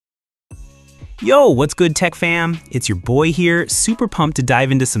Yo, what's good, tech fam? It's your boy here, super pumped to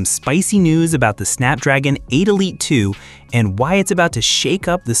dive into some spicy news about the Snapdragon 8 Elite 2 and why it's about to shake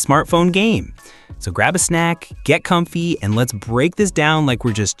up the smartphone game. So grab a snack, get comfy, and let's break this down like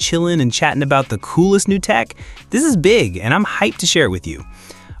we're just chilling and chatting about the coolest new tech. This is big, and I'm hyped to share it with you.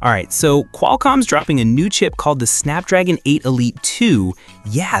 Alright, so Qualcomm's dropping a new chip called the Snapdragon 8 Elite 2.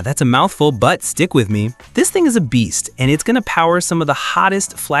 Yeah, that's a mouthful, but stick with me. This thing is a beast, and it's gonna power some of the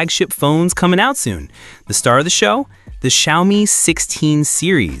hottest flagship phones coming out soon. The star of the show? The Xiaomi 16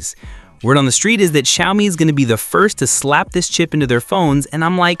 series. Word on the street is that Xiaomi is gonna be the first to slap this chip into their phones, and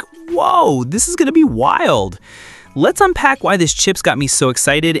I'm like, whoa, this is gonna be wild. Let's unpack why this chip's got me so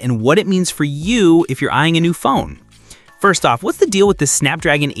excited and what it means for you if you're eyeing a new phone. First off, what's the deal with this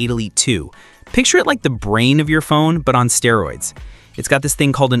Snapdragon 8 Elite 2? Picture it like the brain of your phone, but on steroids. It's got this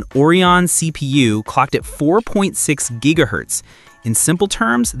thing called an Oryon CPU clocked at 4.6 gigahertz. In simple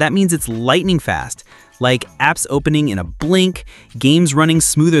terms, that means it's lightning fast, like apps opening in a blink, games running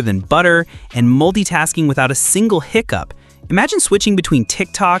smoother than butter, and multitasking without a single hiccup. Imagine switching between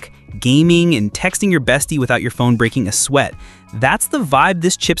TikTok, gaming, and texting your bestie without your phone breaking a sweat. That's the vibe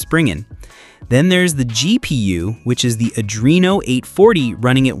this chip's bringing. Then there's the GPU, which is the Adreno 840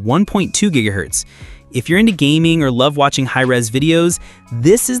 running at 1.2 gigahertz. If you're into gaming or love watching high-res videos,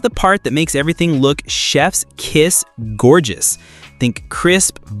 this is the part that makes everything look chef's kiss gorgeous. Think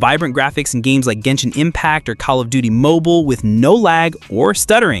crisp, vibrant graphics in games like Genshin Impact or Call of Duty Mobile with no lag or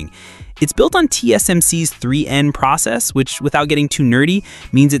stuttering. It's built on TSMC's 3N process, which, without getting too nerdy,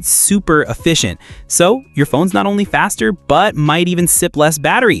 means it's super efficient. So your phone's not only faster, but might even sip less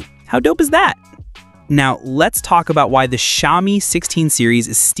battery. How dope is that? Now, let's talk about why the Xiaomi 16 series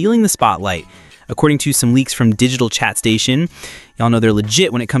is stealing the spotlight. According to some leaks from Digital Chat Station, y'all know they're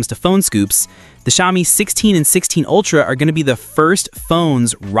legit when it comes to phone scoops, the Xiaomi 16 and 16 Ultra are going to be the first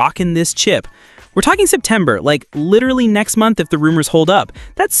phones rocking this chip. We're talking September, like literally next month if the rumors hold up.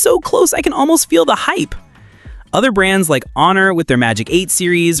 That's so close, I can almost feel the hype. Other brands like Honor with their Magic 8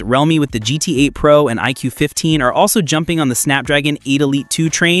 series, Realme with the GT8 Pro, and iQOO 15 are also jumping on the Snapdragon 8 Elite 2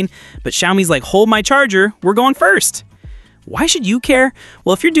 train, but Xiaomi's like, hold my charger, we're going first. Why should you care?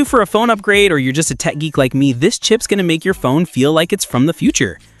 Well, if you're due for a phone upgrade or you're just a tech geek like me, this chip's gonna make your phone feel like it's from the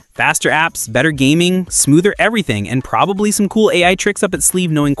future. Faster apps, better gaming, smoother everything, and probably some cool AI tricks up its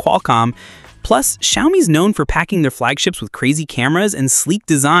sleeve knowing Qualcomm. Plus, Xiaomi's known for packing their flagships with crazy cameras and sleek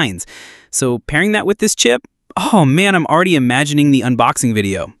designs. So pairing that with this chip, oh man, I'm already imagining the unboxing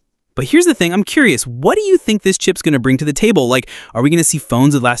video. But here's the thing, I'm curious, what do you think this chip's gonna bring to the table? Like, are we gonna see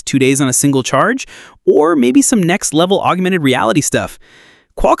phones that last 2 days on a single charge? Or maybe some next level augmented reality stuff?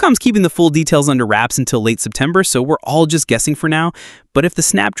 Qualcomm's keeping the full details under wraps until late September, so we're all just guessing for now. But if the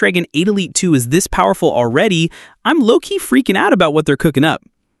Snapdragon 8 Elite 2 is this powerful already, I'm low-key freaking out about what they're cooking up.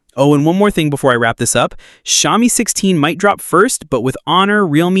 Oh, and one more thing before I wrap this up. Xiaomi 16 might drop first, but with Honor,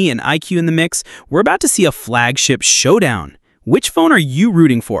 Realme, and iQOO in the mix, we're about to see a flagship showdown. Which phone are you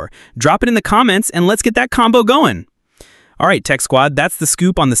rooting for? Drop it in the comments and let's get that combo going. All right, Tech Squad, that's the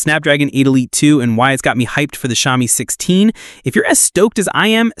scoop on the Snapdragon 8 Elite 2 and why it's got me hyped for the Xiaomi 16. If you're as stoked as I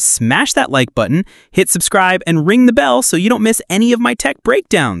am, smash that like button, hit subscribe, and ring the bell so you don't miss any of my tech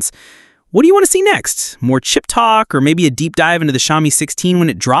breakdowns. What do you want to see next? More chip talk or maybe a deep dive into the Xiaomi 16 when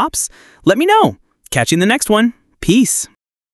it drops? Let me know. Catch you in the next one. Peace.